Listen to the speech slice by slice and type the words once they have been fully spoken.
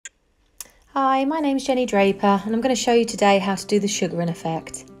Hi, my name's Jenny Draper and I'm going to show you today how to do the sugaring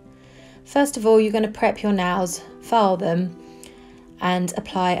effect. First of all, you're going to prep your nails, file them and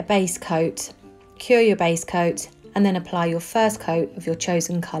apply a base coat. Cure your base coat and then apply your first coat of your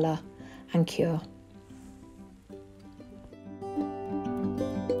chosen colour and cure.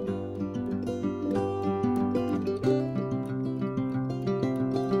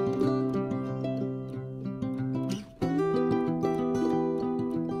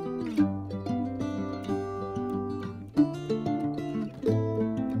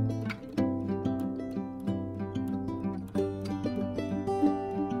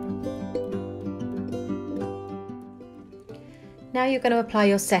 Now you're going to apply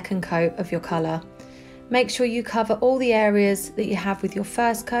your second coat of your colour. Make sure you cover all the areas that you have with your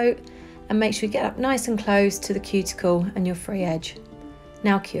first coat and make sure you get up nice and close to the cuticle and your free edge.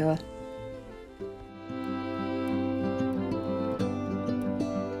 Now cure.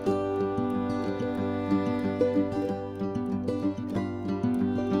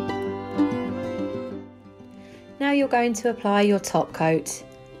 Now you're going to apply your top coat.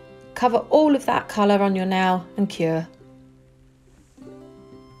 Cover all of that colour on your nail and cure.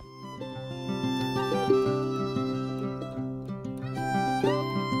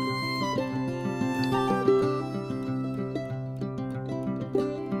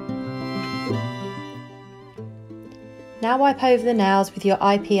 Now wipe over the nails with your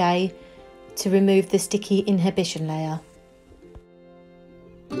IPA to remove the sticky inhibition layer.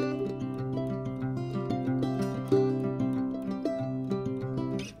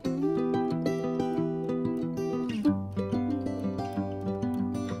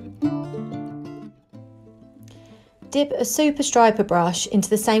 Dip a super striper brush into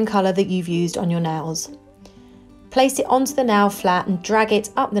the same colour that you've used on your nails. Place it onto the nail flat and drag it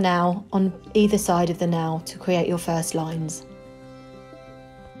up the nail on either side of the nail to create your first lines.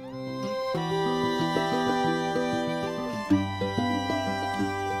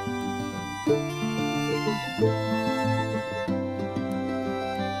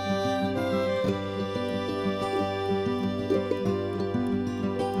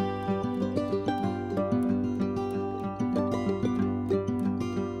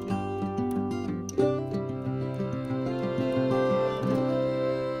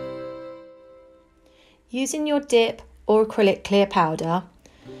 Using your dip or acrylic clear powder,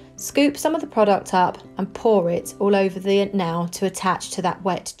 scoop some of the product up and pour it all over the nail to attach to that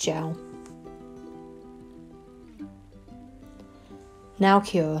wet gel. Now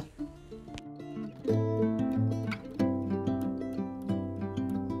cure.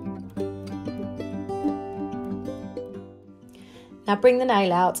 Now bring the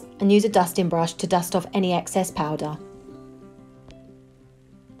nail out and use a dusting brush to dust off any excess powder.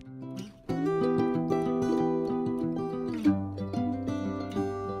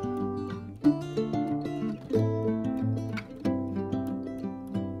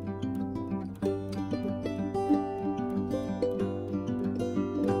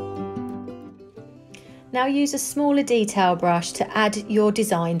 Now use a smaller detail brush to add your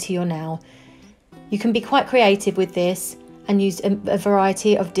design to your nail. You can be quite creative with this and use a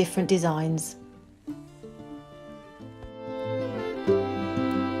variety of different designs.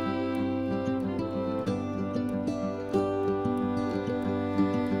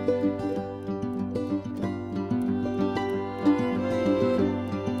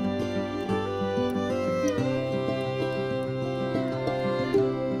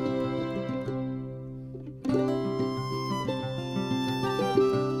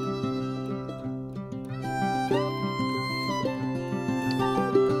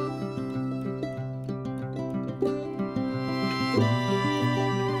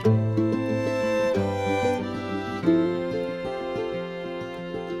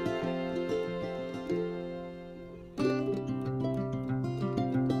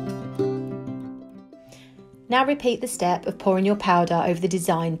 Now repeat the step of pouring your powder over the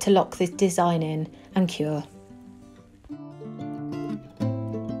design to lock this design in and cure.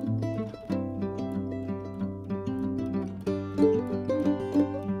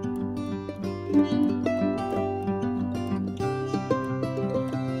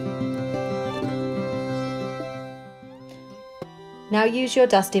 Now use your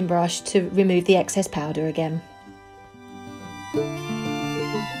dusting brush to remove the excess powder again.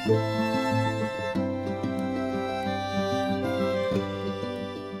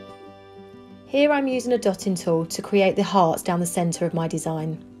 Here I'm using a dotting tool to create the hearts down the centre of my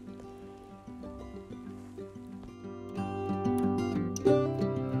design.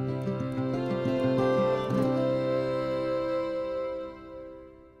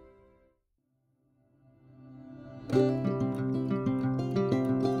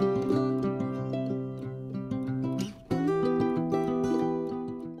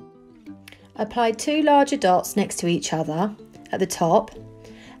 Apply 2 larger dots next to each other at the top,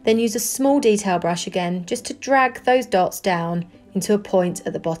 then use a small detail brush again just to drag those dots down into a point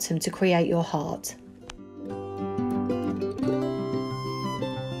at the bottom to create your heart.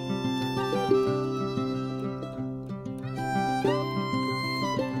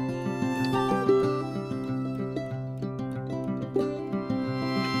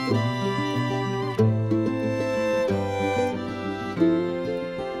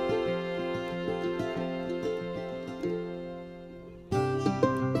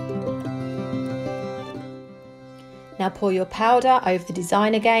 Now pour your powder over the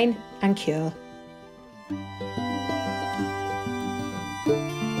design again and cure.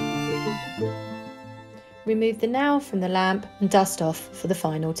 Remove the nail from the lamp and dust off for the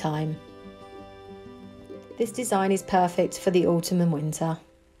final time. This design is perfect for the autumn and winter.